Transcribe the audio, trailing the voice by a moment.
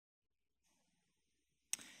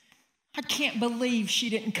I can't believe she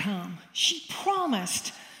didn't come. She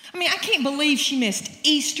promised. I can't believe she missed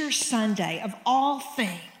Easter Sunday of all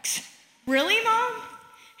things. Really, Mom?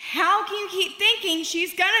 How can you keep thinking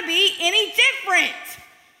she's gonna be any different?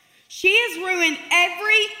 She has ruined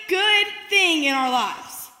every good thing in our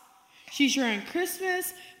lives. She's ruined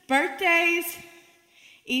Christmas, birthdays,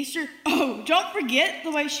 Easter. Oh, don't forget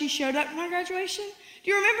the way she showed up to my graduation.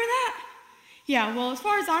 Do you remember that? Yeah, well, as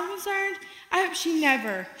far as I'm concerned, I hope she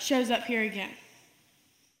never shows up here again.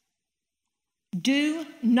 Do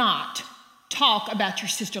not talk about your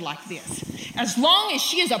sister like this. As long as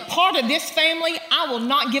she is a part of this family, I will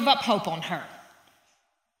not give up hope on her.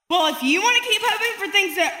 Well, if you want to keep hoping for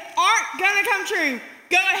things that aren't going to come true,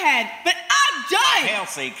 go ahead. But I'm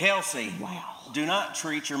done! Kelsey. Wow. Do not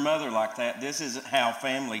treat your mother like that. This isn't how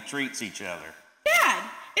family treats each other. Dad,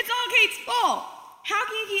 it's all Kate's fault. How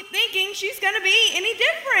can you keep thinking she's going to be any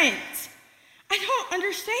different? I don't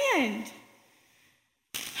understand.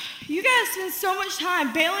 You guys spend so much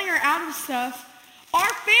time bailing her out of stuff. Our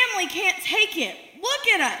family can't take it. Look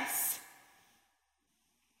at us.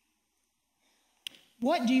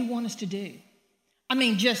 What do you want us to do?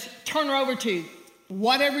 Just turn her over to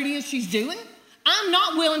whatever it is she's doing? I'm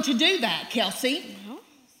not willing to do that, Kelsey. No?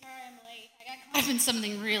 Sorry I'm late. I got caught up in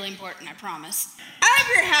something really important, I promise. I hope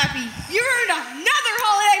you're happy. You ruined another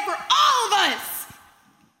holiday for all of us.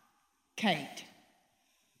 Kate,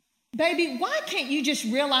 baby, why can't you just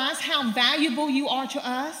realize how valuable you are to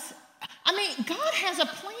us? God has a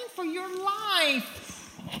plan for your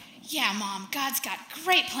life. Yeah, Mom, God's got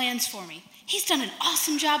great plans for me. He's done an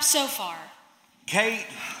awesome job so far. Kate,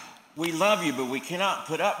 we love you, but we cannot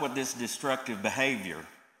put up with this destructive behavior.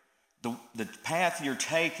 The path you're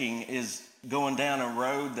taking is going down a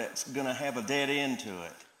road that's going to have a dead end to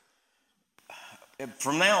it.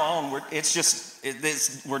 From now on,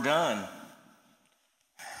 we're done.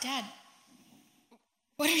 Dad,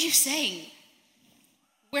 what are you saying?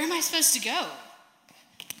 Where am I supposed to go?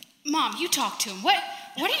 Mom, you talk to him. What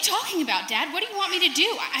are you talking about, Dad? What do you want me to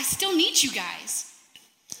do? I still need you guys.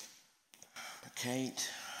 Kate,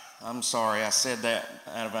 I'm sorry I said that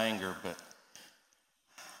out of anger, but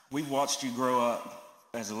we've watched you grow up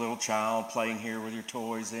as a little child playing here with your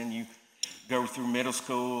toys, and you go through middle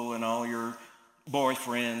school and all your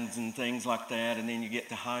boyfriends and things like that, and then you get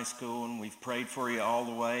to high school, and we've prayed for you all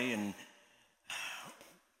the way, and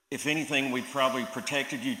if anything, we probably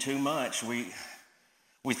protected you too much. We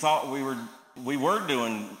thought we were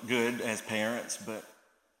doing good as parents, but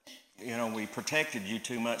we protected you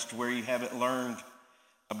too much to where you haven't learned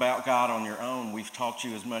about God on your own. We've taught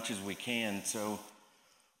you as much as we can, so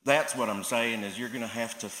that's what I'm saying is you're going to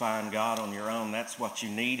have to find God on your own. That's what you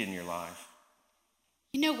need in your life.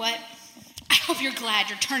 You know what? I hope you're glad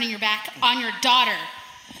you're turning your back on your daughter.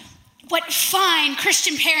 What fine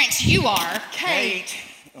Christian parents you are. Kate.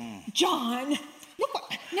 John, look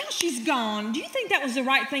what, now she's gone. Do you think that was the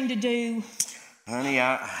right thing to do? Honey,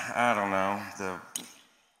 I don't know.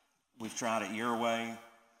 We've tried it your way,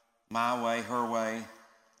 my way, her way.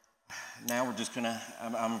 Now we're just gonna,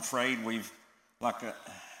 I'm afraid we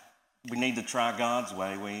need to try God's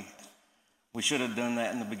way. We should have done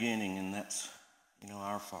that in the beginning, and that's,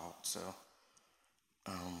 our fault. So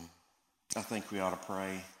I think we ought to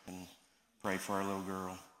pray and pray for our little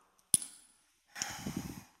girl.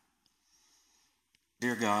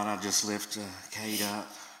 Dear God, I just lift Kate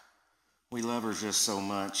up. We love her just so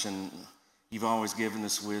much, and you've always given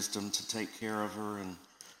us wisdom to take care of her.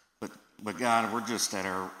 But God, we're just at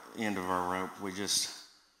our end of our rope. We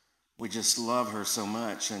just love her so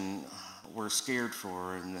much, and we're scared for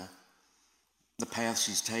her. And the path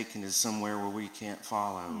she's taken is somewhere where we can't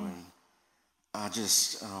follow. And I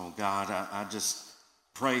just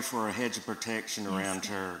pray for a hedge of protection around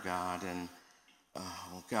her, God, and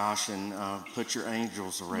put your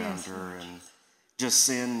angels around her, and just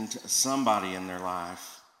send somebody in their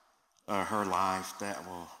life, her life, that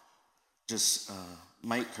will just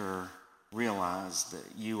make her realize that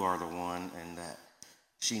you are the one and that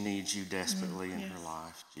she needs you desperately in her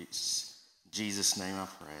life. In Jesus' name I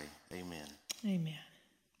pray. Amen. Amen.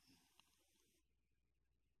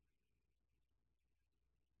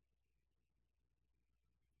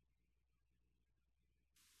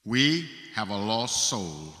 We have a lost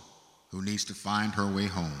soul who needs to find her way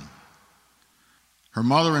home. Her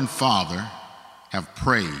mother and father have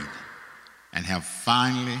prayed and have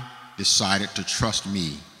finally decided to trust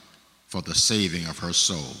me for the saving of her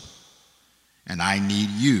soul. And I need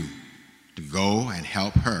you to go and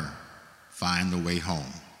help her find the way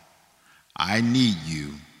home. I need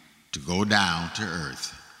you to go down to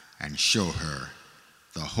earth and show her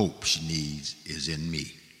the hope she needs is in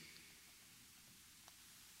me.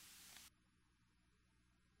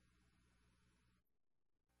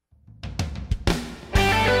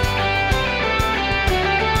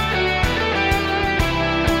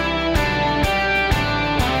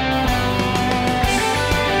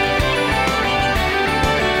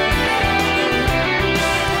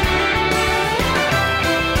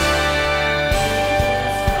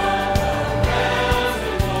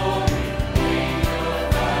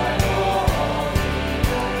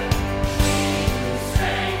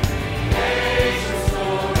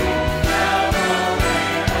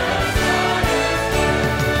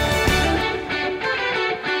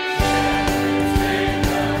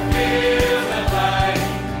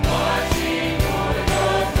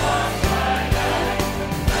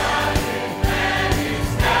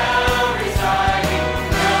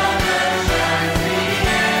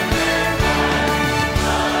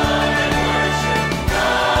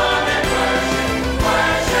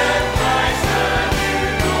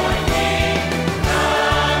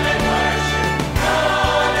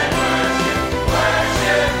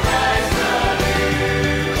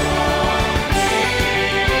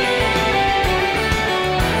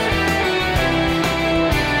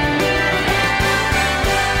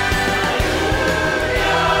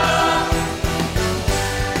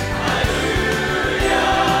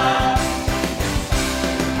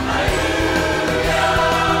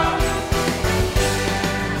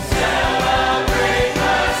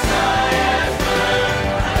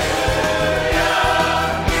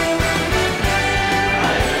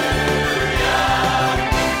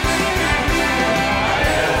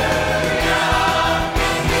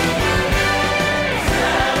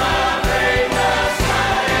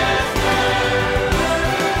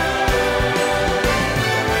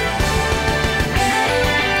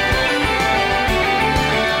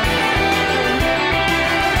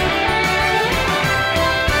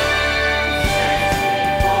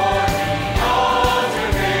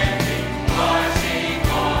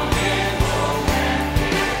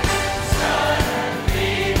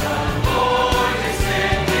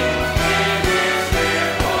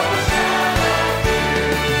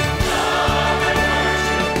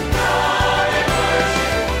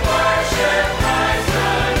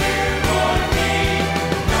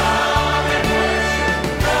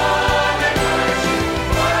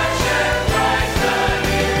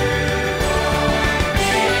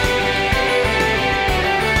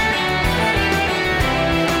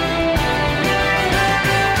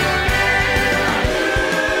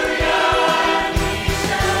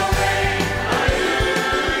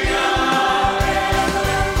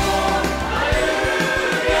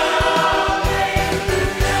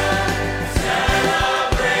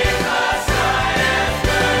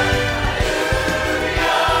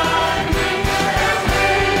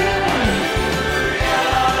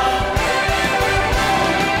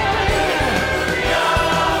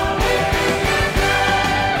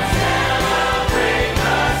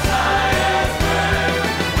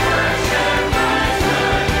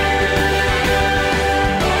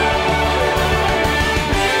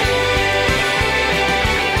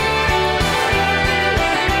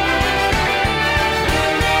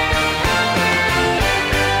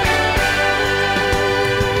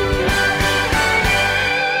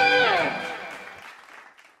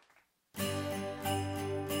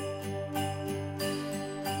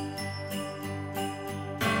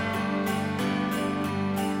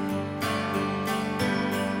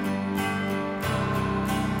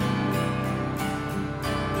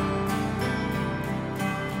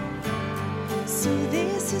 So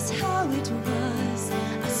this is how it was,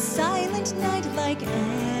 a silent night like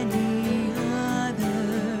any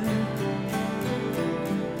other.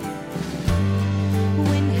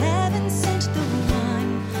 When heaven sent the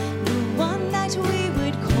one that we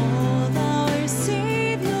would call our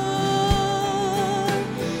Savior,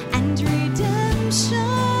 and redemption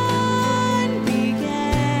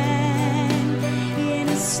began in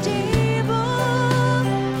a stable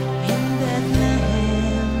in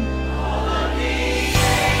Bethlehem. All of the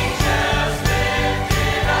angels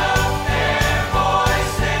lifted up their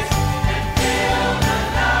voices and filled the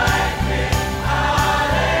night with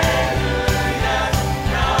hallelujahs.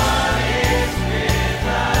 God is with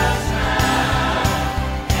us now.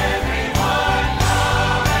 Everyone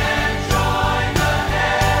come and join the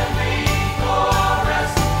heavenly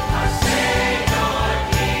chorus. Our Savior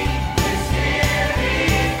King is here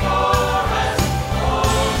before us.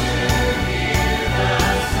 Oh, to hear the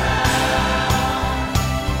sound,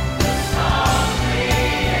 the song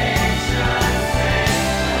creation sang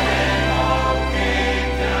when hope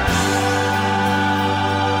came down.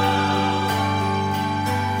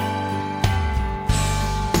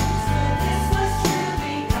 So this was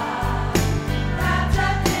truly God, wrapped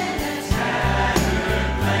up in a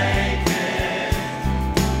tattered blanket.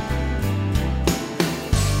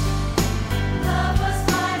 Love was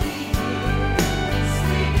finally here,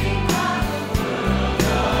 sleeping while the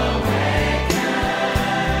world awakened,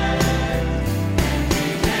 and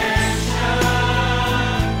redemption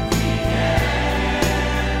began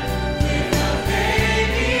with a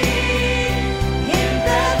baby in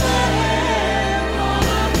Bethlehem. All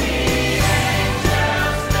of the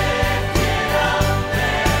angels lifted up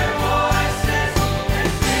their voices and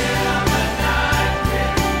filled the night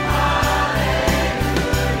with hallelujahs.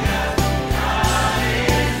 God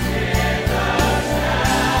is with us now.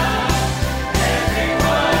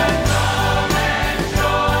 Everyone come and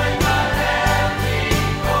join the heavenly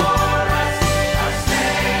chorus. Our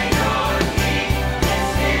Savior King is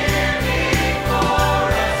here before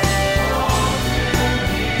us. Oh, to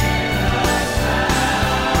hear the sound,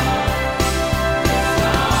 the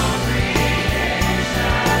song creation sang when hope came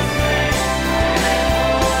down.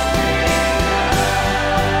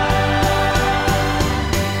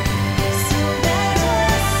 So let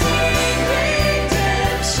us sing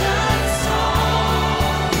redemption song.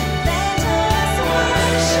 Let us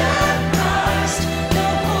worship Christ, the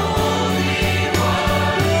Holy One.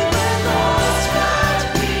 We were lost, but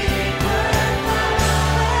we were found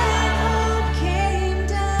when hope came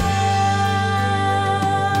down.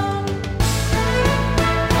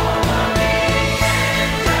 All of the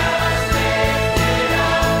angels lifted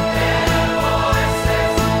up their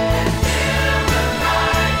voices and filled the night with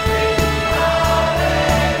hallelujahs.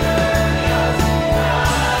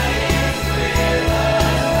 God is with us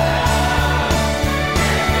now.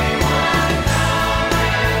 Everyone come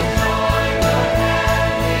and join the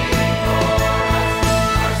heavenly chorus.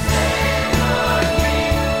 Our Savior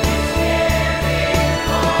King is here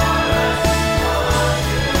before us. Oh,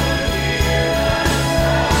 to hear the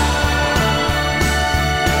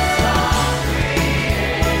sound, the song creation sang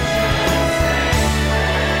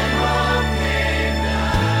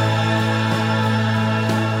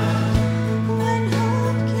when hope came down. When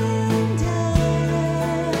hope came down.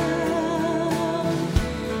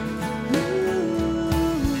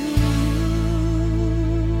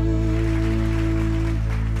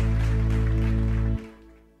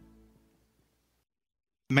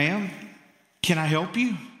 Ma'am, can I help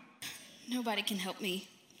you? Nobody can help me.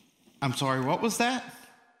 I'm sorry, what was that?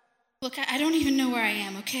 Look, I don't even know where I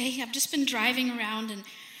am, okay? I've just been driving around and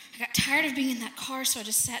I got tired of being in that car, so I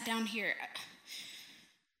just sat down here.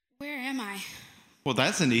 Where am I? Well,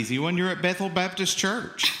 that's an easy one. You're at Bethel Baptist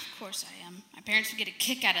Church. Of course I am. My parents would get a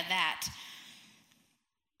kick out of that.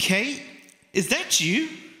 Kate, is that you?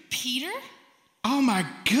 Peter? Oh my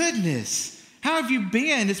goodness. How have you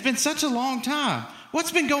been? It's been such a long time.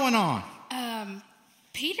 What's been going on?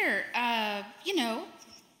 Peter,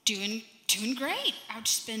 doing great. I've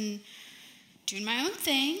just been doing my own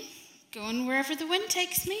thing, going wherever the wind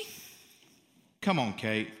takes me. Come on,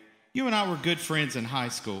 Kate. You and I were good friends in high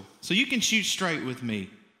school, so you can shoot straight with me.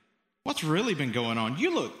 What's really been going on?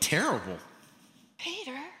 You look terrible.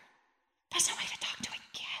 Peter, that's no way to talk to a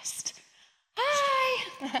guest.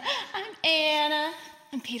 Hi, I'm Anna.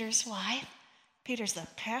 I'm Peter's wife. Peter's the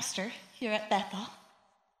pastor here at Bethel.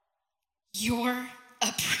 You're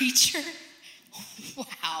a preacher?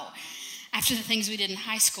 Wow. After the things we did in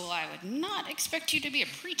high school, I would not expect you to be a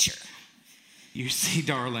preacher. You see,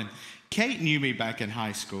 darling, Kate knew me back in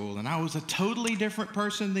high school, and I was a totally different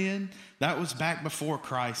person then. That was back before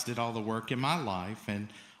Christ did all the work in my life, and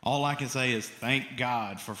All I can say is thank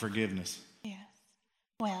God for forgiveness. Yes.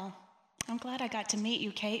 Well, I'm glad I got to meet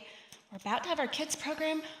you, Kate. We're about to have our kids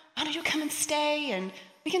program. Why don't you come and stay and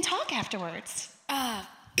we can talk afterwards?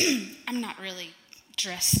 I'm not really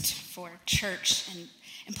dressed for church,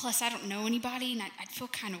 and plus I don't know anybody, and I'd feel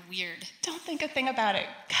kind of weird. Don't think a thing about it.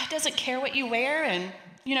 God doesn't care what you wear, and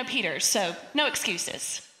you know Peter, so no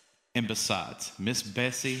excuses. And besides, Miss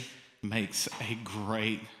Bessie makes a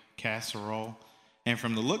great casserole. And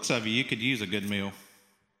from the looks of you, you could use a good meal.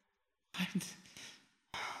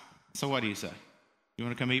 So what do you say? You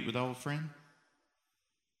want to come eat with old friend?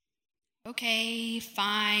 Okay,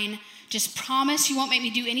 fine. Just promise you won't make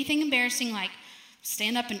me do anything embarrassing like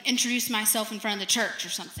stand up and introduce myself in front of the church or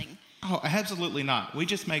something. Oh, absolutely not. We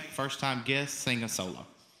just make first-time guests sing a solo.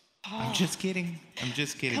 I'm just kidding.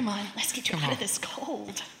 Come on, let's get you out of this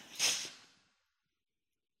cold.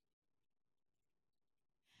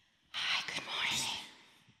 Hi, good morning.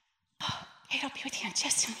 Oh, Kate, I'll be with you in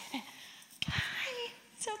just a minute. Hi,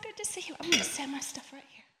 so good to see you. I'm going to set my stuff right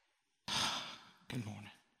here. Good morning.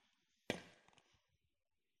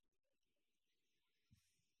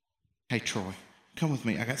 Hey, Troy, come with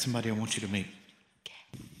me. I got somebody I want you to meet.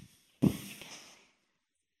 Okay.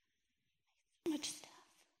 So much stuff.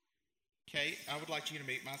 Kate, I would like you to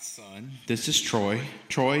meet my son. This is Troy.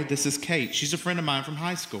 Troy, this is Kate. She's a friend of mine from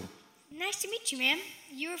high school. Nice to meet you, ma'am.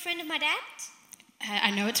 You were a friend of my dad's?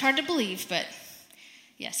 I know it's hard to believe, but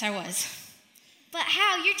yes, I was. But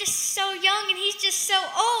how? You're just so young and he's just so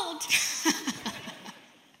old.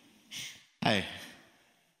 Hey,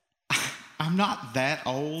 I'm not that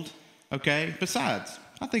old, okay? Besides,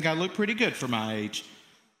 I think I look pretty good for my age.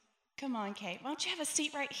 Come on, Kate. Why don't you have a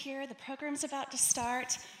seat right here? The program's about to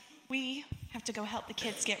start. We have to go help the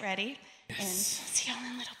kids get ready. Yes. And see y'all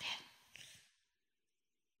in a little bit.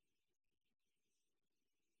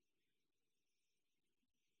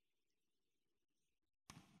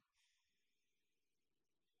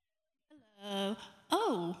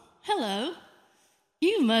 Oh, hello.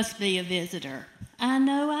 You must be a visitor. I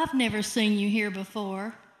know I've never seen you here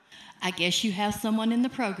before. I guess you have someone in the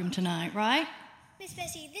program tonight, right? Miss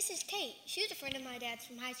Bessie, this is Kate. She's a friend of my dad's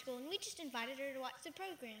from high school, and we just invited her to watch the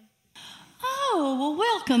program. Oh, well,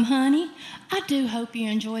 welcome, honey. I do hope you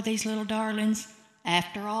enjoy these little darlings.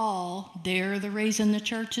 After all, they're the reason the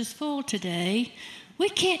church is full today. We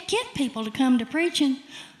can't get people to come to preaching,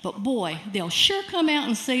 but boy, they'll sure come out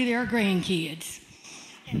and see their grandkids.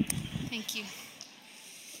 Thank you.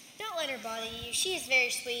 Don't let her bother you. She is very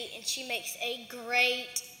sweet, and she makes a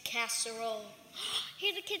great casserole.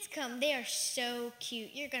 Here the kids come. They are so cute.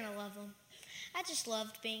 You're going to love them. I just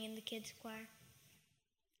loved being in the kids' choir.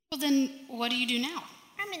 Well, then, what do you do now?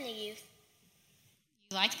 I'm in the youth.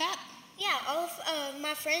 You like that? Yeah, all of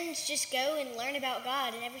my friends just go and learn about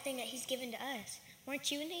God and everything that He's given to us.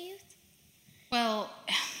 Weren't you in the youth? Well,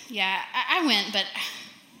 yeah, I went, but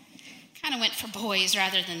kind of went for boys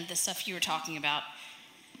rather than the stuff you were talking about.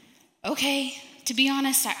 Okay, to be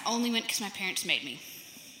honest, I only went because my parents made me.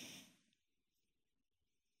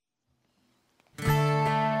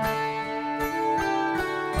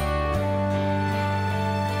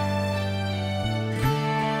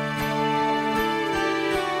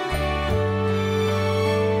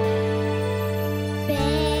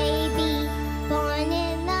 Baby born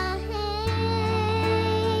in the hay,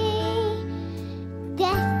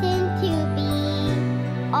 destined to be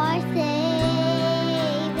our Savior.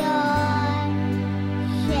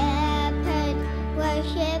 Shepherds were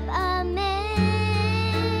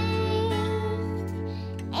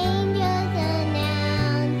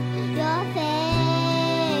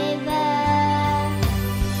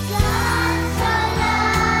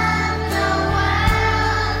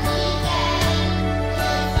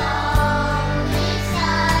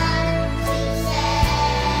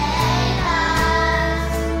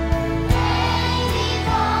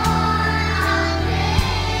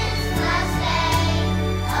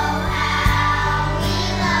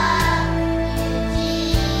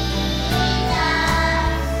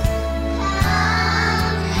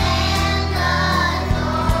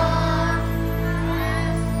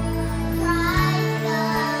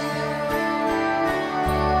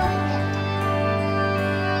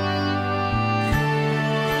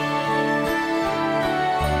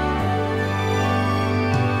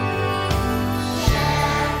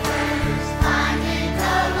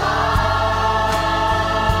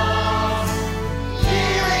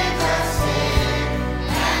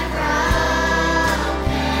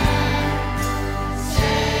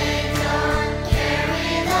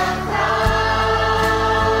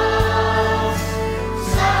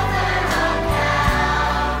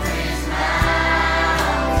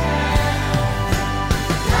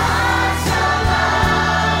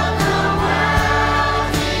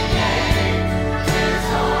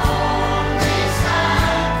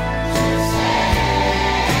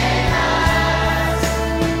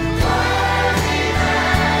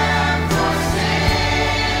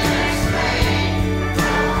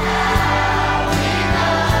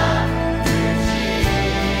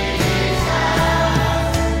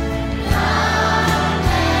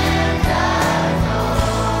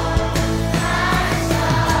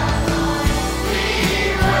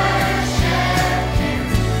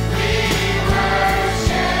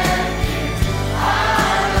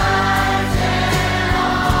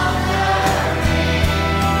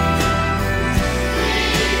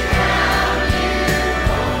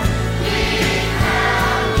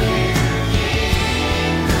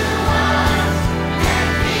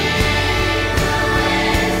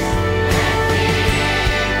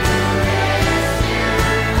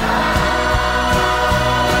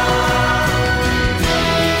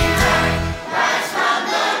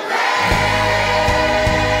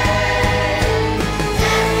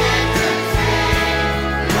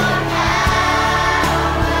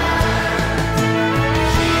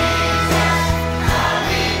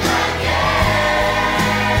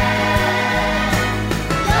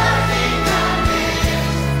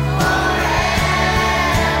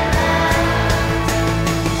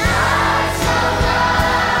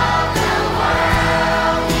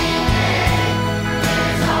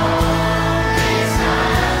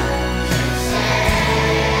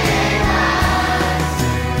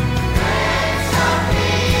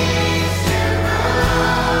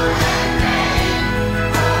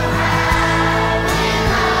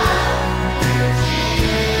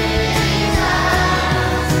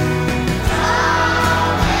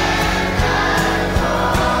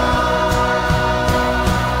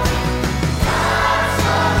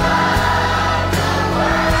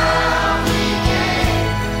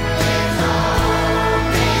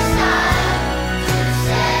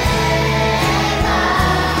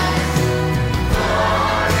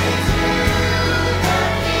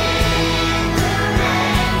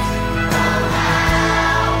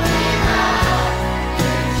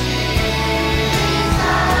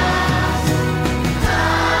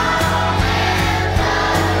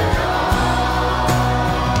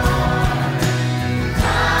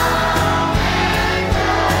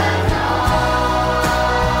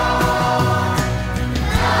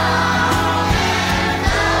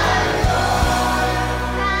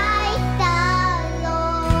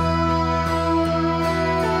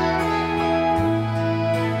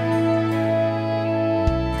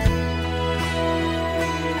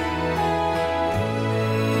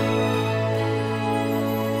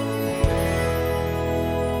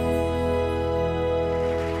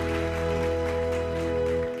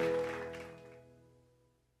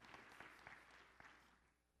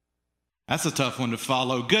That's a tough one to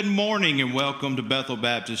follow. Good morning and welcome to Bethel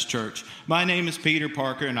Baptist Church. My name is Peter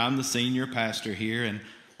Parker and I'm the senior pastor here. And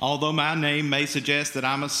although my name may suggest that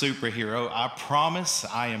I'm a superhero, I promise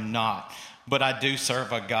I am not. But I do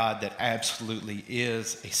serve a God that absolutely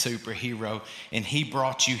is a superhero. And he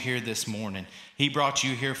brought you here this morning. He brought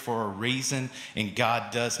you here for a reason, and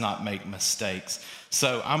God does not make mistakes.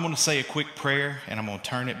 So I'm going to say a quick prayer, and I'm going to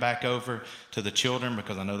turn it back over to the children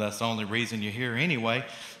because I know that's the only reason you're here anyway.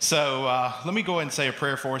 So let me go ahead and say a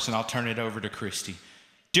prayer for us, and I'll turn it over to Christy.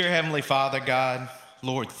 Dear Heavenly Father, God,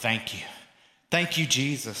 Lord, thank you. Thank you,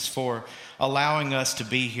 Jesus, for allowing us to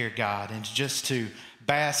be here, God, and just to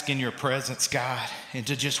bask in your presence, God, and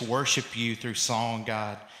to just worship you through song,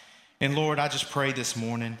 God. And Lord, I just pray this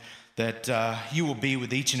morning that you will be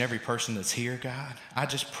with each and every person that's here, God. I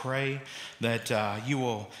just pray that you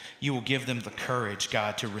will give them the courage,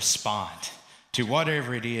 God, to respond to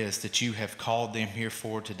whatever it is that you have called them here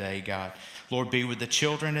for today, God. Lord, be with the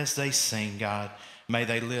children as they sing, God. May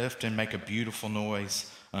they lift and make a beautiful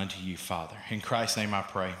noise unto you, Father. In Christ's name I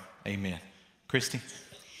pray. Amen. Christy?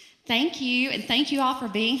 Thank you, and thank you all for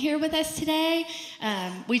being here with us today.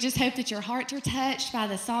 We just hope that your hearts are touched by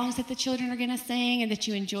the songs that the children are going to sing and that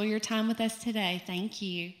you enjoy your time with us today. Thank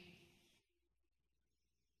you.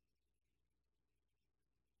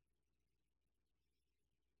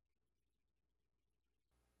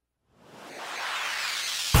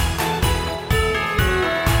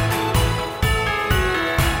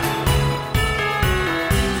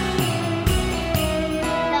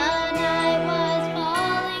 The night was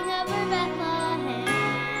falling over Bethlehem.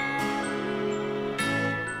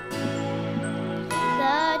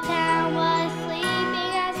 The town was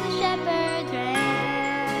sleeping as the shepherds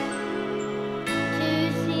ran.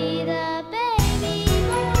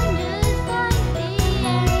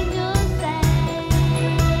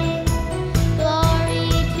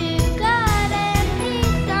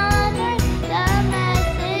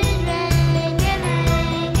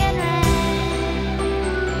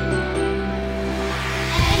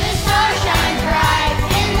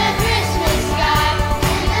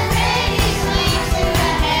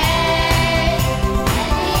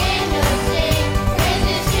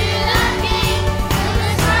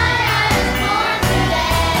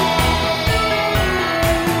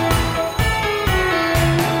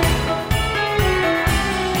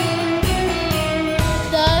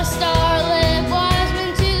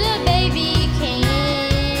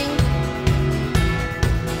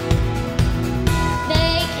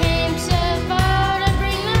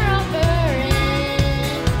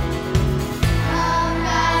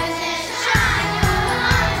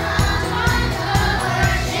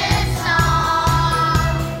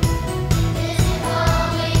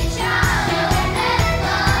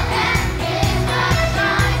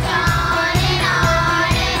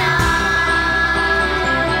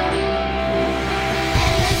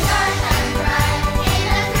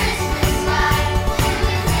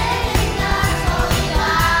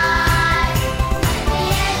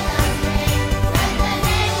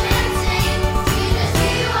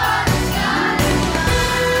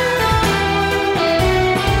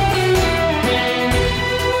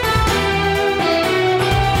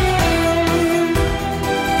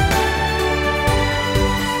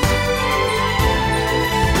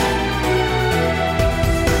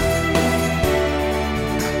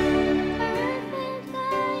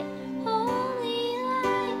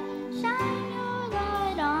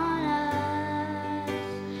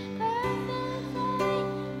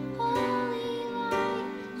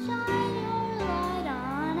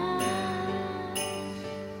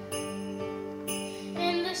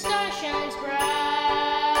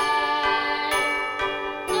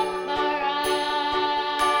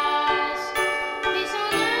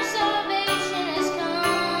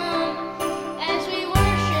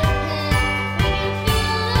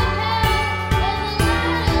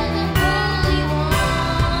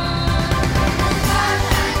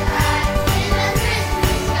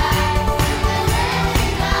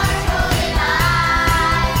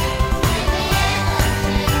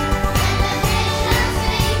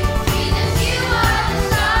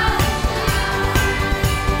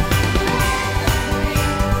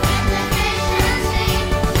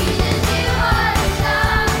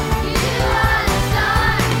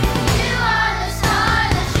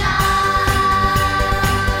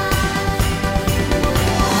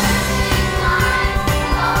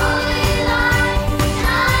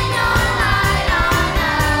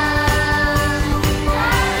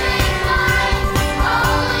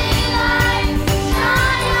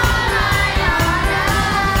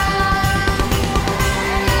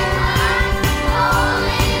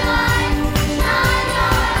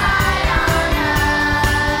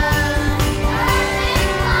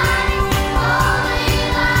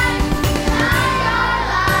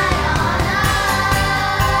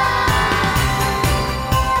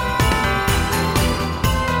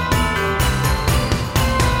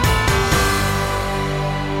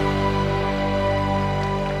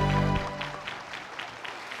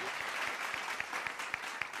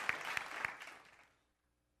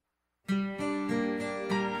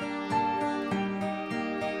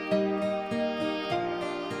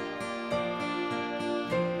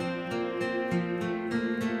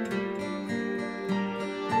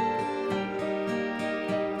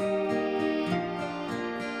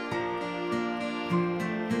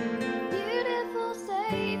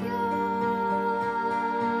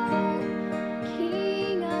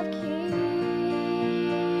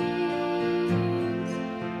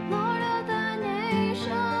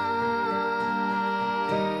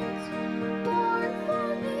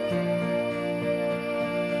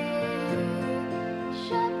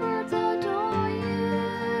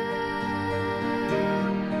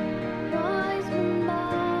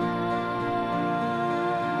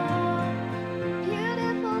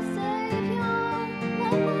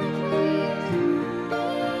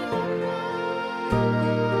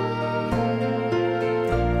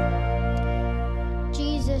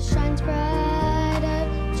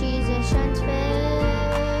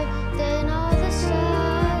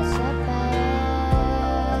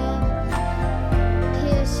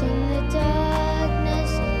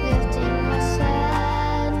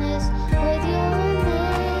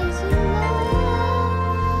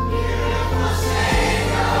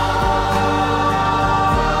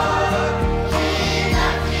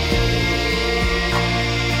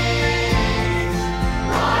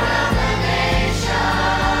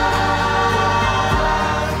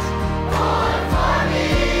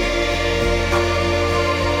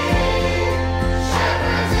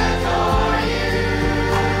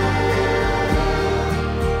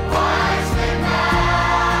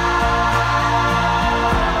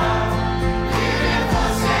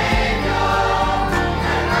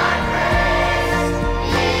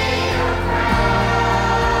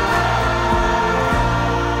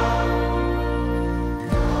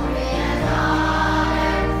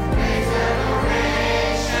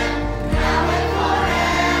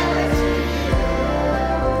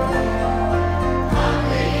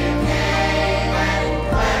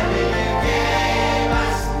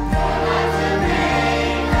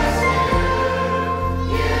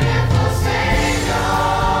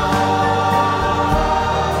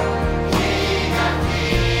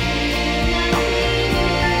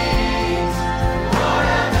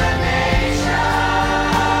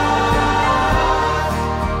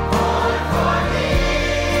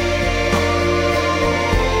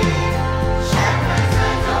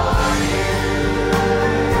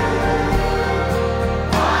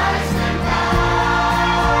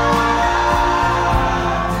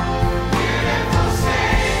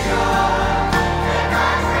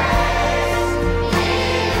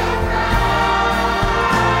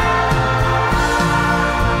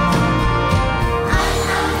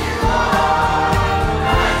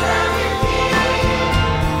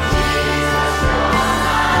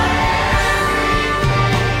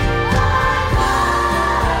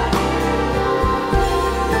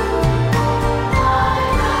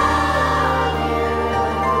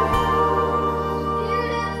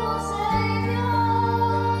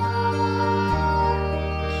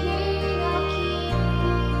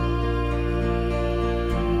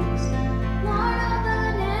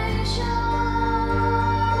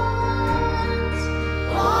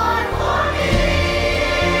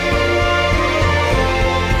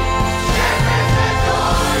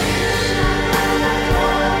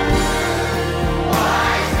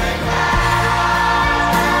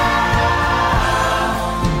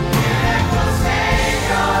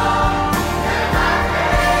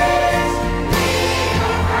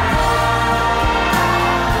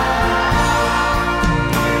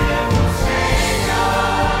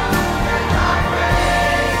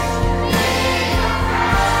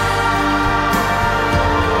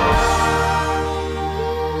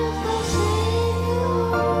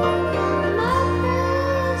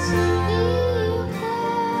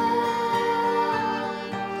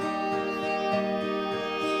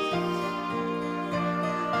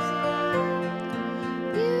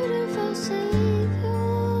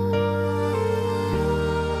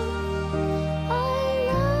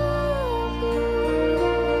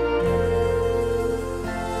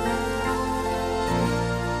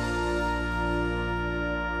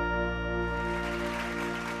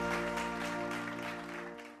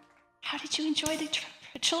 How did you enjoy the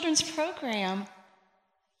children's program?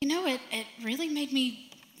 You know, it really made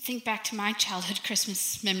me think back to my childhood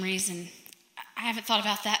Christmas memories, and I haven't thought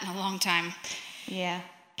about that in a long time. Yeah,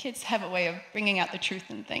 kids have a way of bringing out the truth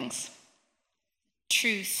in things.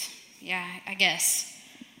 Truth, yeah, I guess.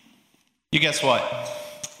 You guess what?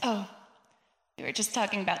 Oh, we were just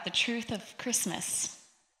talking about the truth of Christmas.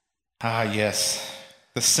 Ah, yes.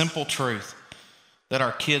 The simple truth that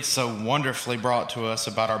our kids so wonderfully brought to us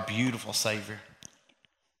about our beautiful Savior.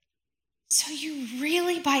 So you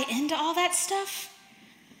really buy into all that stuff?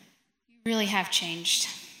 You really have changed.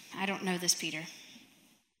 I don't know this, Peter.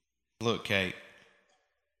 Look, Kate,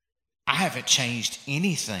 I haven't changed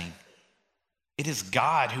anything. It is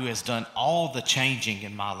God who has done all the changing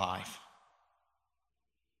in my life.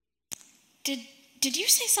 Did you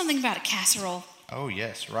say something about a casserole? Oh,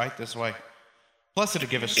 yes, right this way. Plus, it'll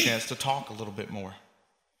give us a chance to talk a little bit more.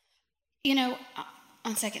 You know,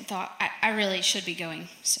 on second thought, I really should be going,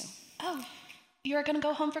 so. Oh, you're going to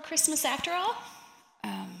go home for Christmas after all?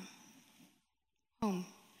 Home.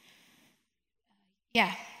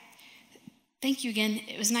 Yeah. Thank you again.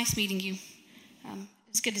 It was nice meeting you. It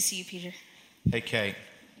was good to see you, Peter. Hey, Kate,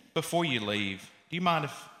 before you leave, do you mind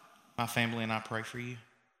if my family and I pray for you?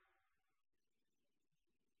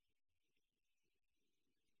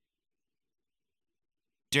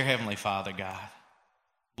 Dear Heavenly Father, God,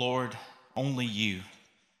 Lord, only you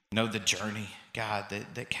know the journey, God,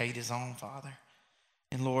 that Kate is on, Father.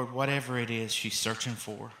 And Lord, whatever it is she's searching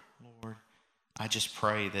for, Lord, I just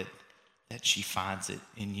pray that she finds it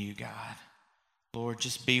in you, God. Lord,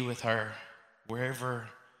 just be with her wherever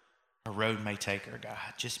her road may take her, God.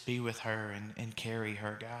 Just be with her and carry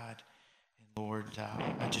her, God. And Lord,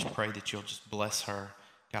 I just pray that you'll just bless her,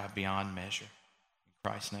 God, beyond measure. In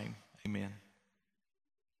Christ's name, amen.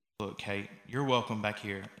 Look, Kate, you're welcome back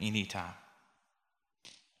here anytime.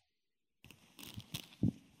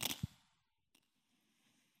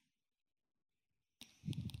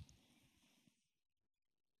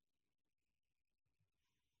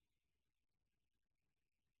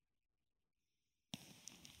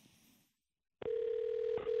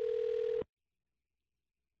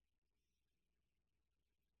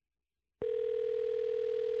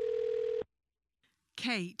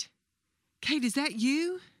 Kate. Kate, is that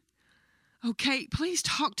you? Oh, Kate, please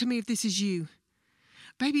talk to me if this is you.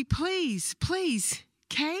 Baby, please, please.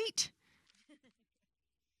 Kate?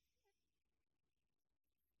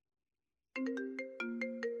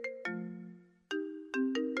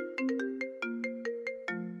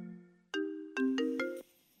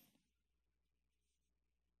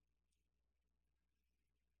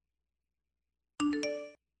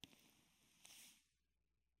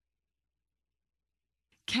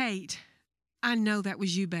 Kate, I know that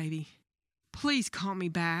was you, baby. Please call me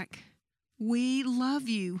back. We love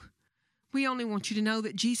you. We only want you to know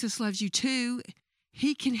that Jesus loves you too.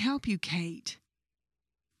 He can help you, Kate.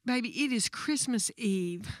 Baby, it is Christmas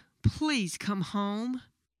Eve. Please come home.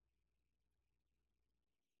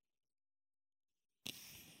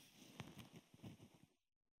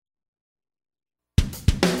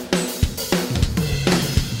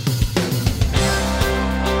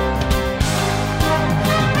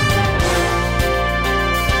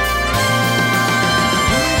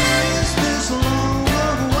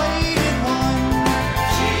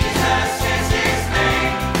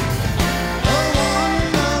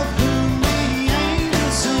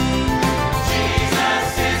 Jesus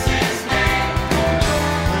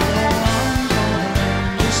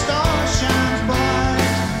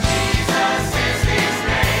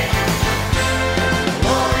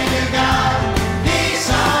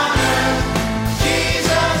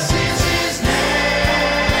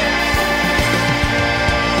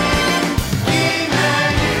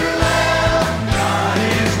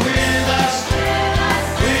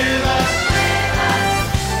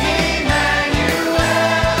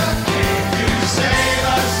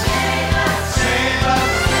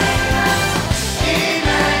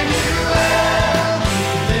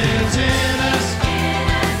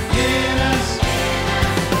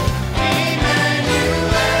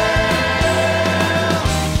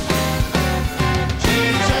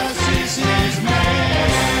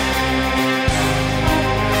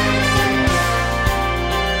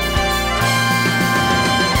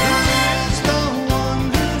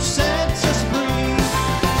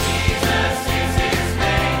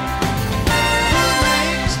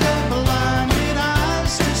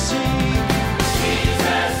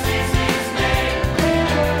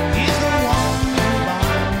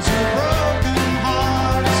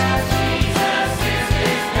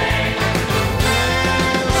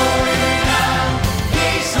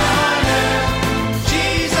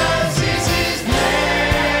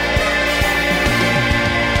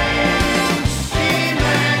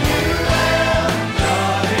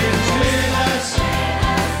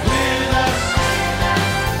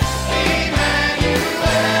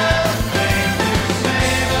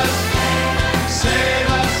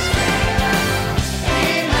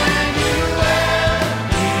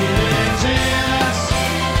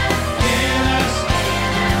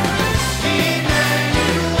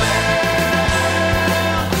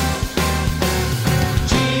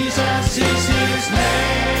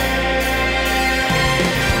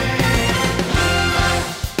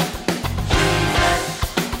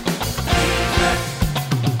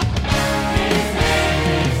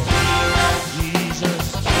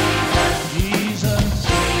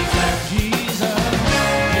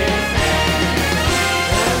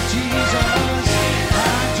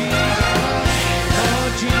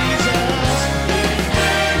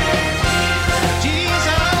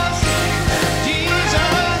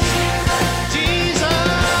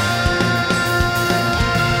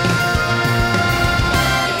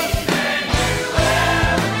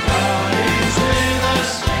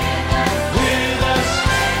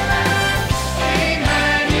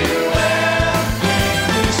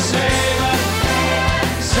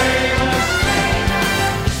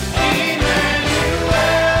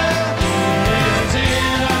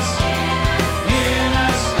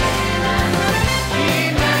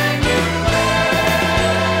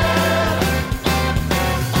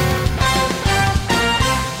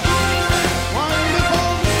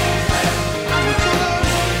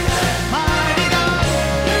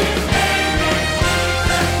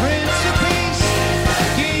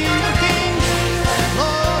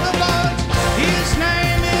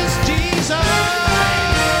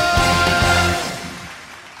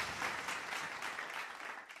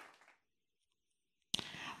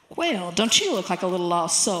Well, don't you look like a little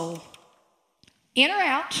lost soul? In or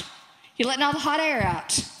out? You're letting all the hot air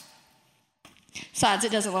out. Besides,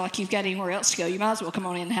 it doesn't look like you've got anywhere else to go. You might as well come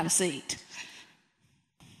on in and have a seat.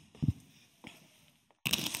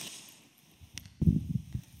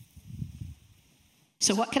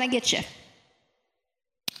 So what can I get you?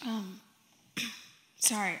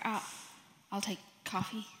 Sorry, I'll take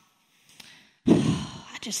coffee.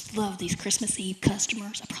 I just love these Christmas Eve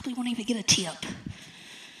customers. I probably won't even get a tip.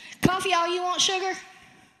 Coffee all you want, sugar?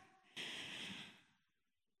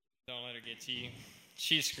 Don't let her get to you.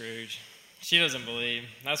 She's Scrooge. She doesn't believe.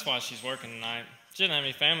 That's why she's working tonight. She doesn't have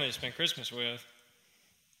any family to spend Christmas with.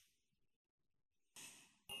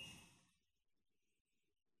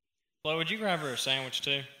 Flo, would you grab her a sandwich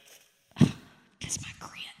too? Kiss my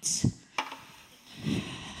grits.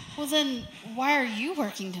 Well, then, why are you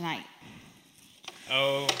working tonight?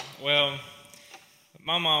 Oh, well,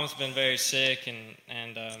 my mom's been very sick, and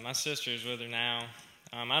my sister's with her now.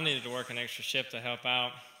 I needed to work an extra shift to help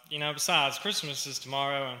out. You know, besides, Christmas is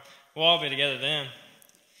tomorrow, and we'll all be together then.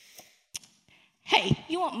 Hey,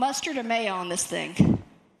 you want mustard or mayo on this thing?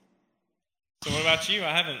 So what about you?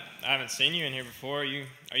 I haven't seen you in here before. Are you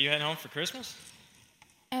heading home for Christmas?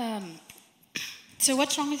 So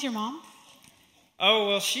what's wrong with your mom? Oh,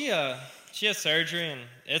 well, she had surgery, and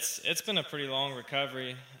it's been a pretty long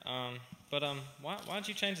recovery. But why'd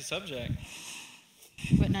you change the subject?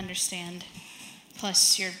 Wouldn't understand.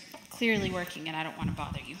 Plus, you're clearly working, and I don't want to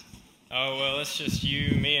bother you. Oh, well, it's just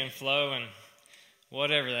you, me, and Flo, and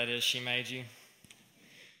whatever that is she made you.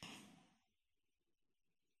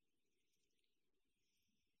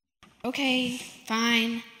 Okay,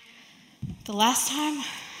 fine. The last time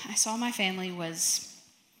I saw my family was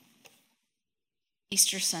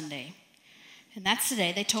Easter Sunday. And that's the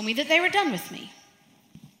day they told me that they were done with me.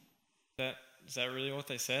 Is that really what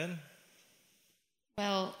they said?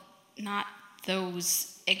 Well, not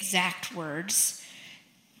those exact words.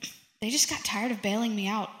 They just got tired of bailing me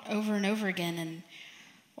out over and over again and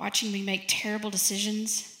watching me make terrible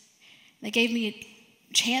decisions. They gave me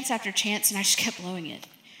chance after chance, and I just kept blowing it.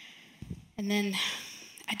 And then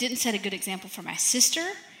I didn't set a good example for my sister,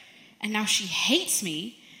 and now she hates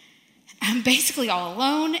me. I'm basically all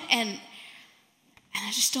alone, and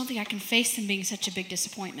I just don't think I can face them being such a big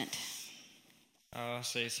disappointment. Oh, I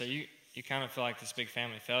see. So you kind of feel like this big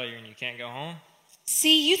family failure and you can't go home?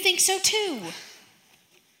 See, you think so too.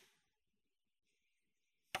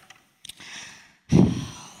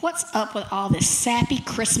 What's up with all this sappy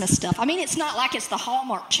Christmas stuff? I mean, it's not like it's the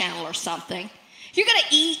Hallmark Channel or something. You're going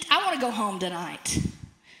to eat. I want to go home tonight.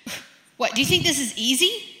 What, do you think this is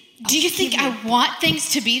easy? Do you think I want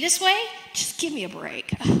things to be this way? Just give me a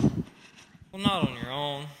break. Well, not on your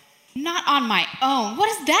own. Not on my own. What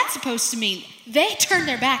is that supposed to mean? They turned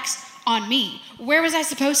their backs on me. Where was I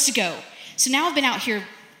supposed to go? So now I've been out here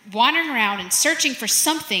wandering around and searching for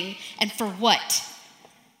something, and for what?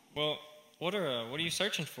 Well, what are you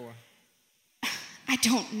searching for? I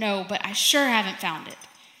don't know, but I sure haven't found it.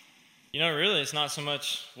 You know, really, it's not so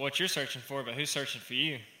much what you're searching for, but who's searching for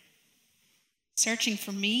you. Searching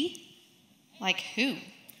for me? Like who?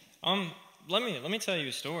 Let me tell you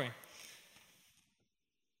a story.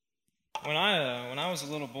 When I was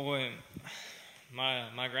a little boy,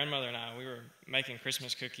 my grandmother and I, we were making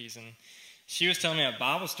Christmas cookies, and she was telling me a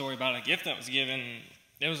Bible story about a gift that was given.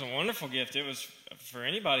 It was a wonderful gift. It was for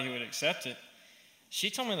anybody who would accept it.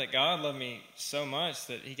 She told me that God loved me so much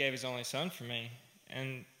that he gave his only son for me.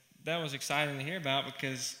 And that was exciting to hear about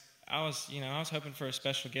because I was hoping for a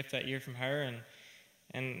special gift that year from her.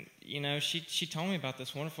 And she told me about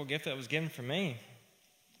this wonderful gift that was given for me.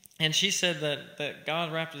 And she said that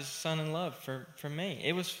God wrapped his son in love for me.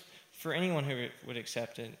 It was for anyone who would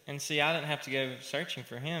accept it. And see, I didn't have to go searching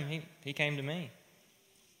for him. He came to me.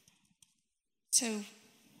 So,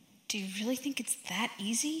 do you really think it's that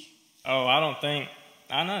easy? Oh, I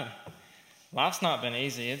know. Life's not been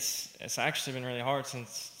easy. It's actually been really hard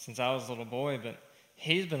since I was a little boy, but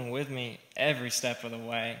he's been with me every step of the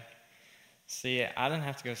way. See, I didn't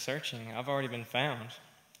have to go searching. I've already been found.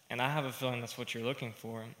 And I have a feeling that's what you're looking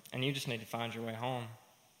for, and you just need to find your way home.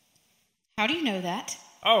 How do you know that?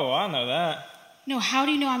 Oh, I know that. No, how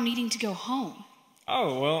do you know I'm needing to go home?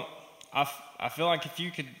 Oh, well, I feel like if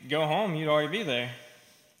you could go home, you'd already be there.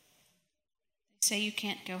 They say you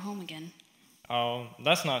can't go home again. Oh,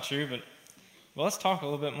 that's not true, but well, let's talk a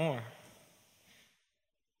little bit more.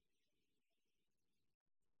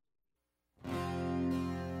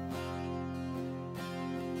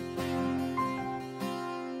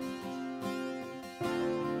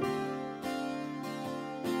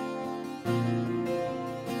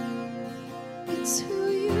 It's who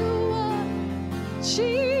you are,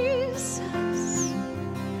 Jesus.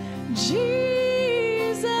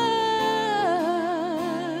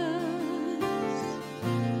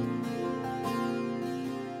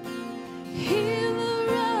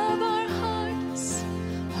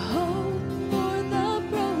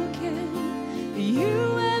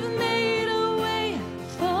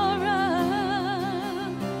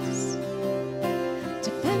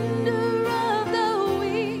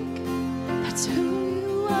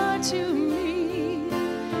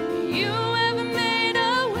 You have made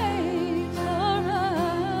a way for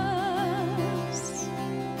us.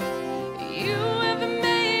 You have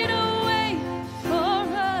made a way for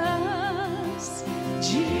us.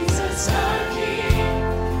 Jesus, our King,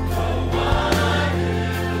 the one who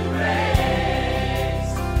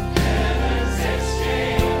reigns. Heaven's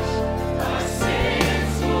exchange our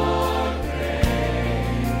sins for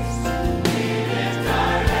grace. We lift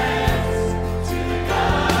our hands to the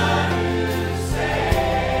God who saves.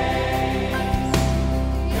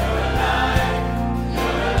 You're alive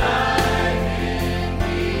in me.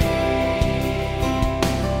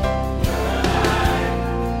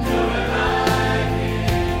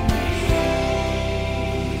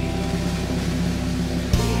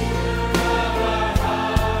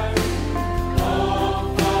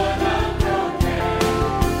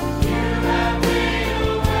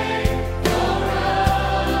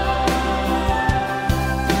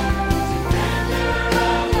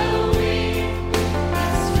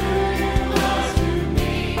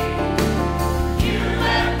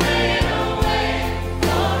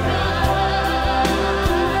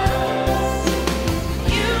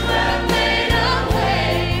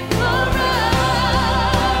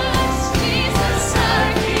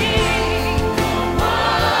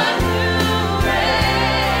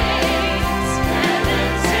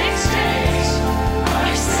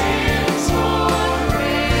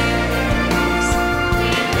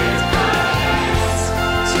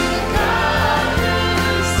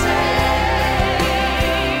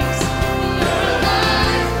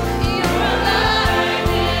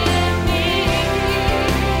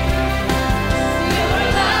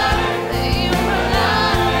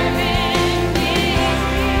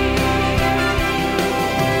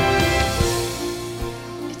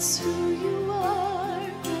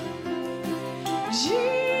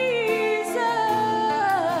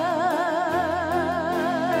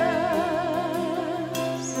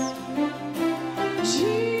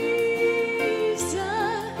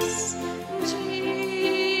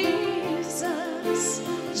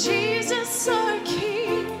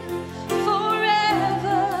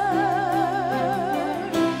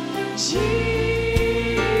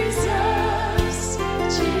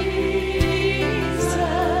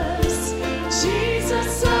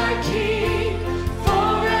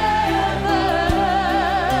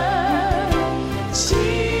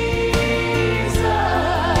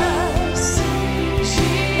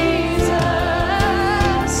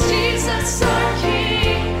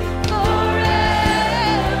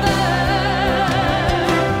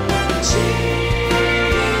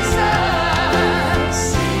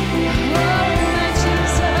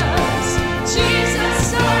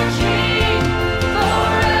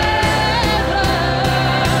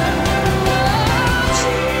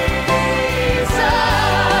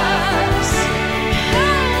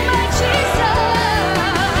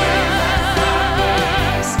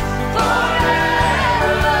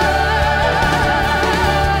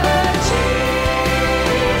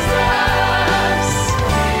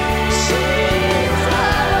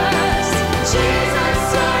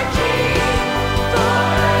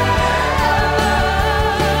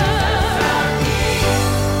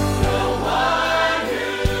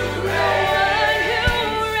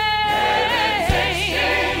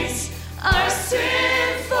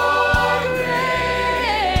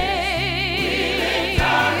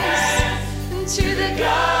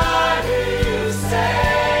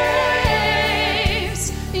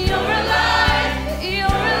 You're alive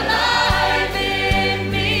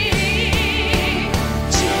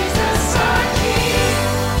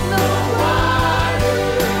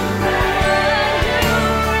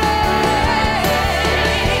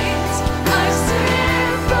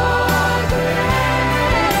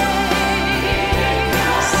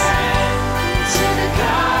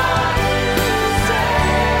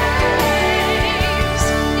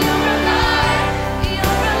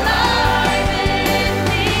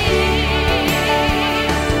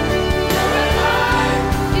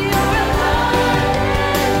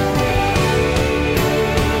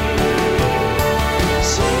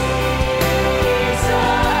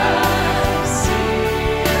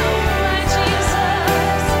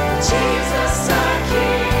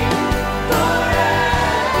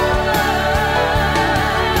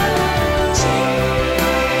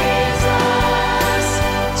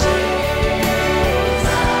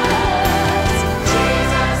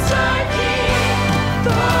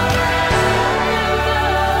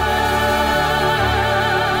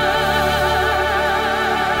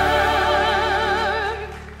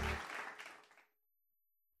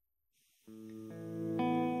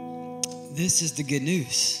This is the good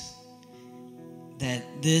news, that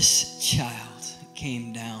this child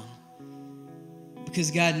came down because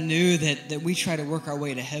God knew that we try to work our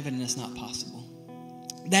way to heaven and it's not possible.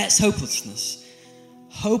 That's hopelessness.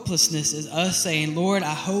 Hopelessness is us saying, Lord,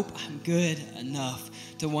 I hope I'm good enough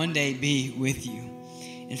to one day be with you,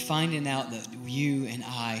 and finding out that you and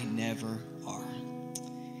I never are.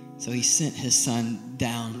 So he sent his son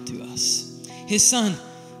down to us. His son,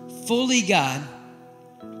 fully God,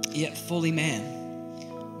 yet fully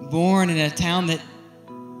man. Born in a town that,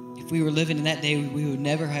 if we were living in that day, we would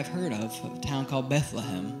never have heard of, a town called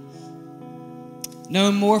Bethlehem.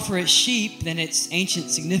 Known more for its sheep than its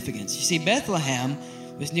ancient significance. You see, Bethlehem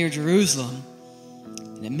was near Jerusalem,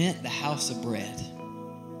 and it meant the house of bread.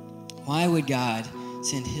 Why would God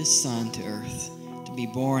send his son to earth to be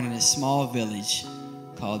born in a small village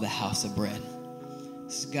called the house of bread?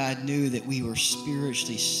 Because God knew that we were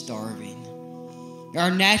spiritually starving. Our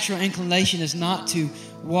natural inclination is not to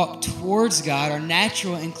walk towards God. Our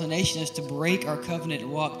natural inclination is to break our covenant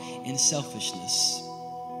and walk in selfishness.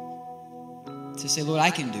 To say, Lord, I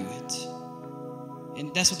can do it.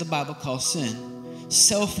 And that's what the Bible calls sin.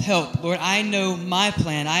 Self-help. Lord, I know my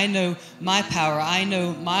plan. I know my power. I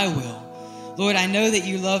know my will. Lord, I know that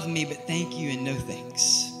you love me, but thank you and no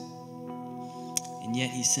thanks. And yet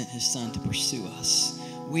he sent his son to pursue us.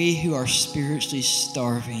 We who are spiritually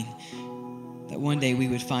starving, that one day we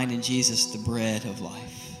would find in Jesus the bread of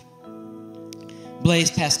life. Blaise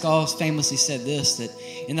Pascal famously said this, that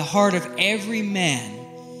in the heart of every man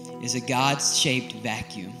is a God-shaped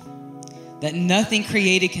vacuum, that nothing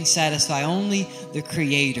created can satisfy, only the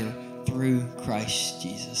Creator through Christ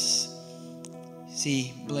Jesus.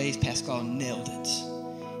 See, Blaise Pascal nailed it.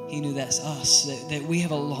 He knew that's us, that we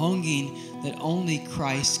have a longing that only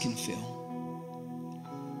Christ can fill.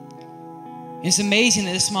 It's amazing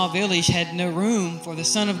that this small village had no room for the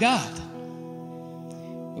Son of God.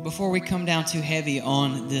 But before we come down too heavy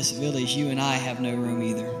on this village, you and I have no room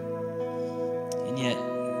either. And yet,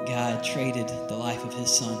 God traded the life of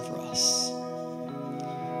his son for us.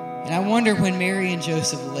 And I wonder, when Mary and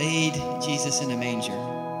Joseph laid Jesus in a manger,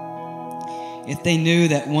 if they knew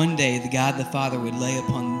that one day the God the Father would lay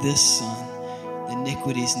upon this son the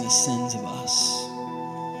iniquities and the sins of us.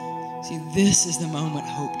 See, this is the moment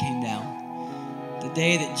hope came down. The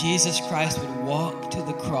day that Jesus Christ would walk to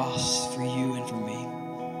the cross for you and for me.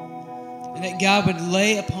 And that God would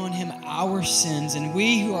lay upon him our sins, and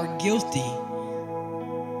we who are guilty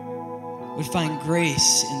would find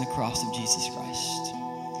grace in the cross of Jesus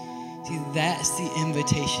Christ. See, that's the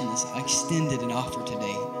invitation that's extended and offered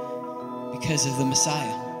today because of the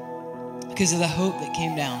Messiah, because of the hope that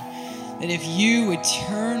came down. That if you would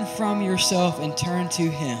turn from yourself and turn to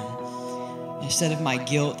him, instead of my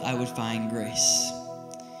guilt, I would find grace.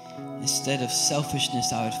 Instead of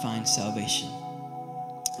selfishness, I would find salvation.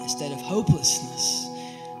 Instead of hopelessness,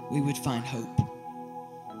 we would find hope.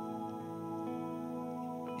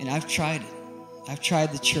 And I've tried it. I've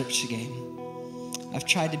tried the church game. I've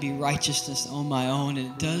tried to be righteousness on my own, and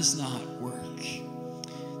it does not work.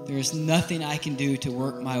 There is nothing I can do to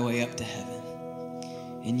work my way up to heaven.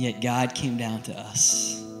 And yet God came down to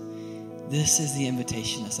us. This is the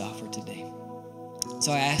invitation that's offered today.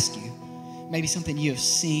 So I ask you, maybe something you have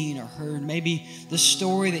seen or heard, maybe the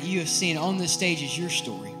story that you have seen on this stage is your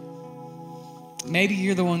story. Maybe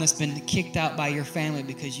you're the one that's been kicked out by your family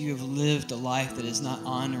because you have lived a life that is not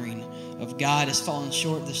honoring of God, has fallen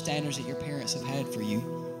short of the standards that your parents have had for you.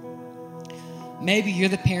 Maybe you're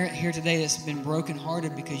the parent here today that's been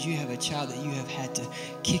brokenhearted because you have a child that you have had to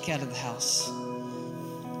kick out of the house,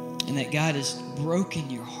 and that God has broken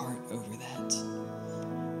your heart over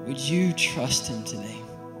that. Would you trust him today?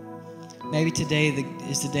 Maybe today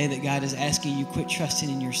is the day that God is asking you, quit trusting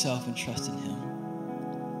in yourself and trust in him.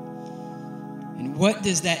 And what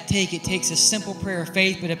does that take? It takes a simple prayer of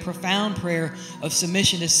faith, but a profound prayer of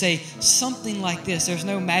submission to say something like this. There's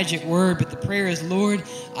no magic word, but the prayer is, Lord,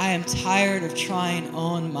 I am tired of trying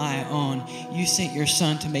on my own. You sent your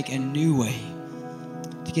son to make a new way,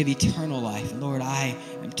 to give eternal life. And Lord, I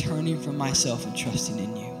am turning from myself and trusting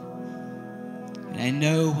in you. And I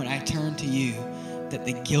know when I turn to you that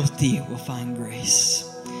the guilty will find grace,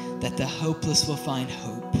 that the hopeless will find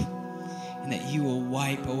hope, and that you will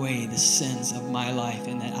wipe away the sins of my life,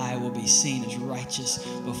 and that I will be seen as righteous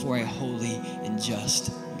before a holy and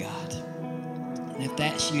just God. And if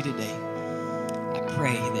that's you today, I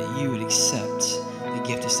pray that you would accept the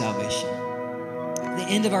gift of salvation. At the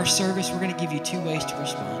end of our service, we're going to give you 2 ways to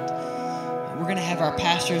respond. We're going to have our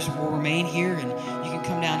pastors will remain here, and you can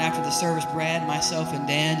come down after the service, Brad, myself, and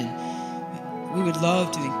Dan, and we would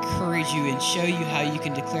love to encourage you and show you how you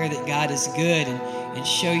can declare that God is good and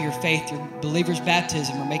show your faith through believer's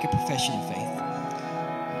baptism or make a profession of faith.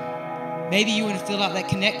 Maybe you want to fill out that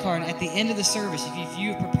Connect card, and at the end of the service, if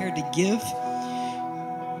you are prepared to give,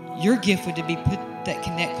 your gift would be put that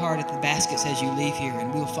Connect card at the baskets as you leave here,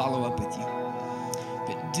 and we'll follow up with you.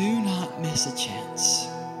 But do not miss a chance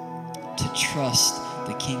to trust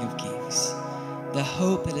the King of Kings, the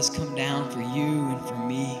hope that has come down for you and for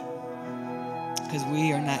me, because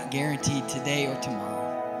we are not guaranteed today or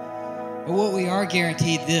tomorrow. But what we are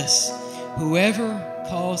guaranteed this: whoever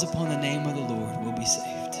calls upon the name of the Lord will be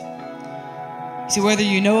saved. See, whether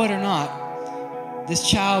you know it or not, this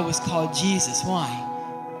child was called Jesus. Why?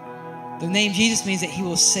 The name Jesus means that he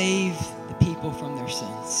will save the people from their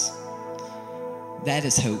sins. That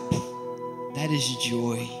is hope. That is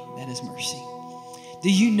joy. That is mercy.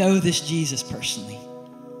 Do you know this Jesus personally?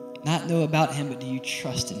 Not know about him, but do you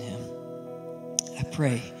trust in him? I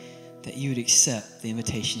pray that you would accept the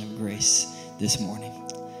invitation of grace this morning.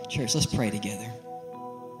 Church, let's pray together.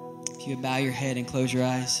 If you would bow your head and close your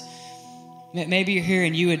eyes. Maybe you're here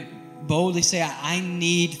and you would boldly say, I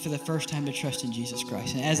need for the first time to trust in Jesus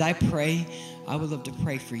Christ. And as I pray, I would love to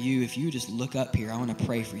pray for you. If you just look up here, I want to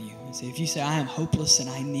pray for you. And say, if you say, I am hopeless and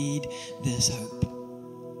I need this hope.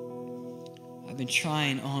 I've been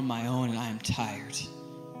trying on my own and I am tired.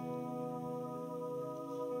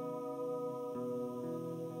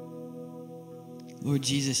 Lord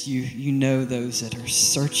Jesus, you know those that are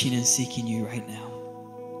searching and seeking you right now.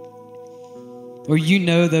 Or you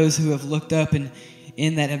know those who have looked up and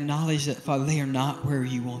in that acknowledge that, Father, they are not where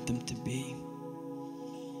you want them to be.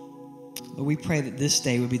 But we pray that this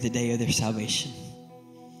day would be the day of their salvation.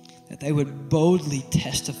 That they would boldly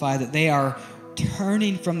testify that they are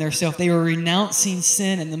turning from their self. They are renouncing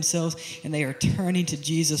sin in themselves, and they are turning to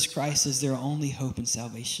Jesus Christ as their only hope and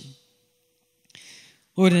salvation.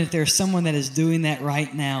 Lord, and if there's someone that is doing that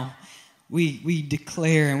right now, we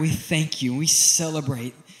declare and we thank you and we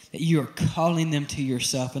celebrate that you are calling them to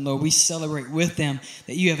yourself. And Lord, we celebrate with them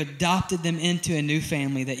that you have adopted them into a new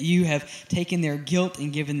family, that you have taken their guilt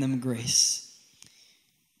and given them grace,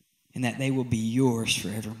 and that they will be yours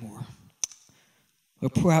forevermore.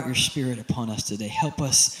 Lord, pour out your Spirit upon us today. Help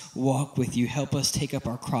us walk with you. Help us take up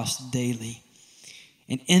our cross daily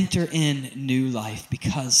and enter in new life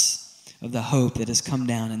because of the hope that has come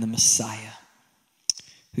down in the Messiah,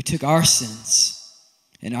 who took our sins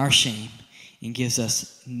and our shame and gives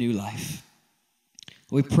us new life.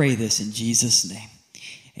 We pray this in Jesus' name.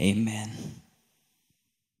 Amen.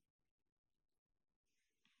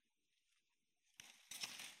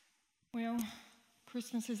 Well,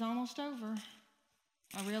 Christmas is almost over.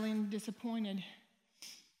 I really am disappointed.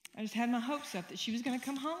 I just had my hopes up that she was going to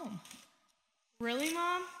come home. Really,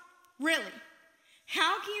 Mom? Really?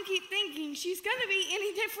 How can you keep thinking she's going to be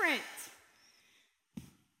any different?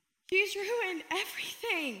 She's ruined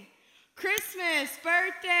everything. Christmas,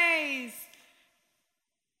 birthdays,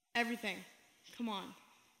 everything. Come on.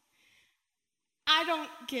 I don't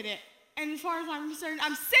get it. And as far as I'm concerned,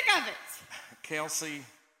 I'm sick of it. Kelsey,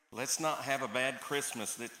 let's not have a bad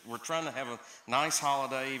Christmas. We're trying to have a nice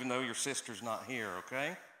holiday even though your sister's not here,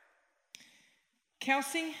 okay?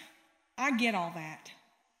 Kelsey, I get all that.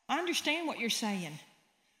 I understand what you're saying.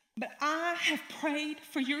 But I have prayed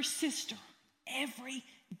for your sister every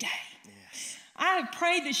day. Yes. I have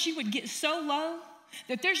prayed that she would get so low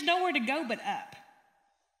that there's nowhere to go but up.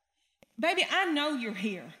 Baby, I know you're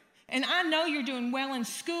here. And I know you're doing well in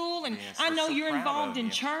school. And yes, I know so you're proud involved of in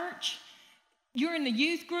you. church. You're in the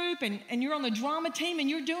youth group and you're on the drama team and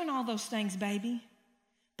you're doing all those things, baby.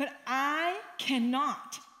 But I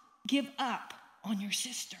cannot give up on your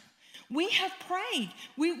sister. We have prayed.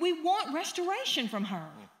 We want restoration from her.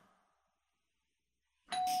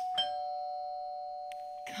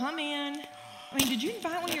 Come in. I mean, did you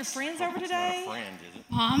invite one of your friends over today? Not a friend, is it?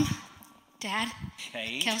 Mom, Dad,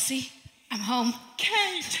 Kate? Kelsey, I'm home.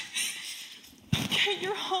 Kate. Kate,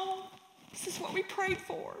 you're home. This is what we prayed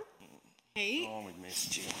for. Kate, Oh, we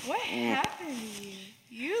missed you. what happened to you?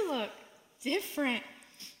 You look different.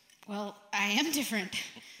 Well, I am different.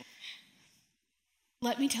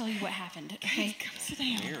 Let me tell you what happened, okay? Come sit down.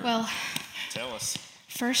 Here. Well, Tell us.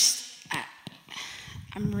 first,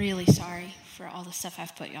 I'm really sorry for all the stuff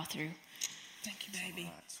I've put y'all through. Thank you, baby.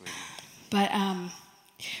 All right, sweetie.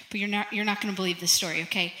 But you're not going to believe this story,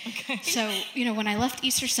 okay? Okay. So, when I left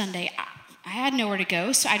Easter Sunday, I had nowhere to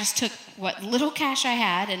go, so I just took what little cash I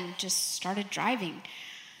had and just started driving.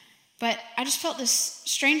 But I just felt this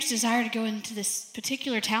strange desire to go into this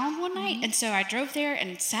particular town one night, and so I drove there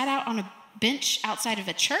and sat out on a bench outside of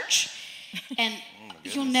a church, and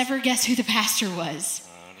you'll never guess who the pastor was.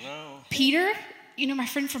 I don't know. Peter, my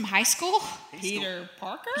friend from high school? Peter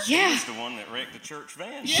Parker? Yeah. He's the one that wrecked the church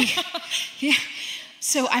van. Yeah.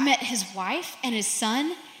 So I met his wife and his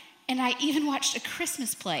son, and I even watched a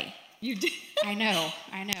Christmas play. You did? I know.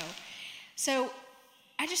 So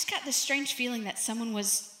I just got this strange feeling that someone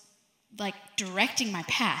was like directing my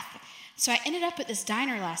path. So I ended up at this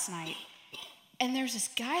diner last night, and there's this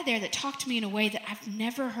guy there that talked to me in a way that I've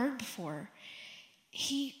never heard before.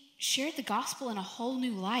 He shared the gospel in a whole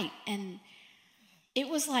new light, and it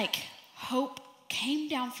was like hope came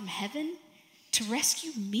down from heaven to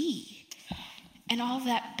rescue me. And all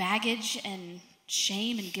that baggage and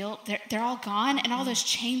shame and guilt, they're all gone, and all those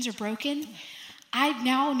chains are broken. I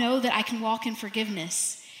now know that I can walk in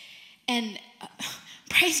forgiveness. And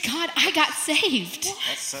praise God, I got saved.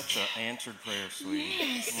 That's such an answered prayer, sweetie.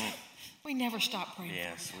 Yes. We never stop praying.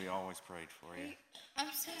 Yes, we always prayed for you.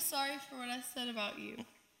 I'm so sorry for what I said about you.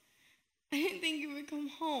 I didn't think you would come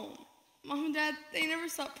home. Mom and Dad, they never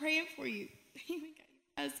stopped praying for you. They even got you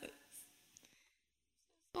presents.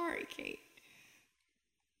 Sorry, Kate.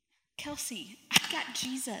 Kelsey, I got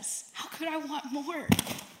Jesus. How could I want more?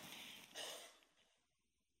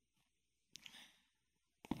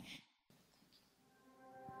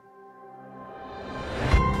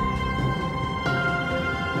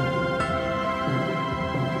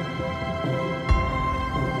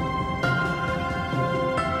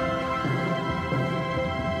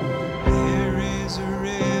 There is a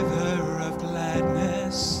river of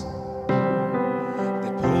gladness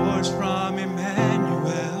that pours from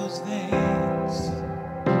Emmanuel's veins.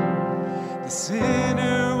 The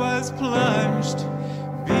sinner was plunged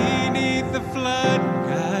beneath the flood,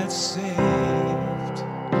 God saved.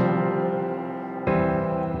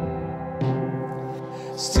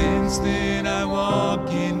 Since then I walk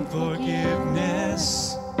in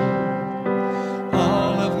forgiveness.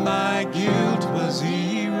 All of my guilt was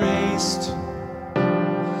erased.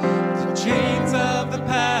 The chains of the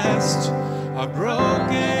past are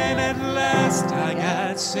broken at last. I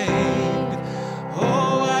got saved.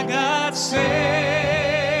 Oh, I got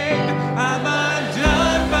saved. I'm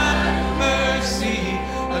undone by the mercy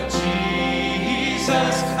of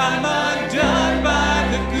Jesus. I'm undone by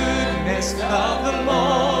the goodness of the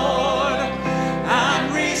Lord.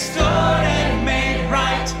 I'm restored and made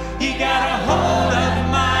right. He got a hold of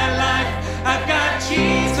my life. I've got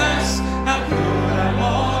Jesus. How could I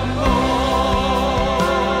want more?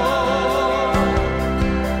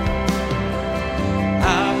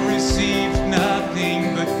 I've received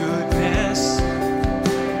nothing but goodness.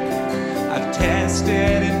 I've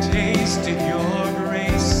tasted and tasted your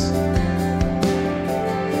grace.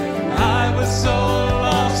 I was so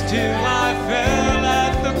lost till I fell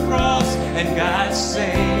at the cross and got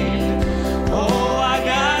saved.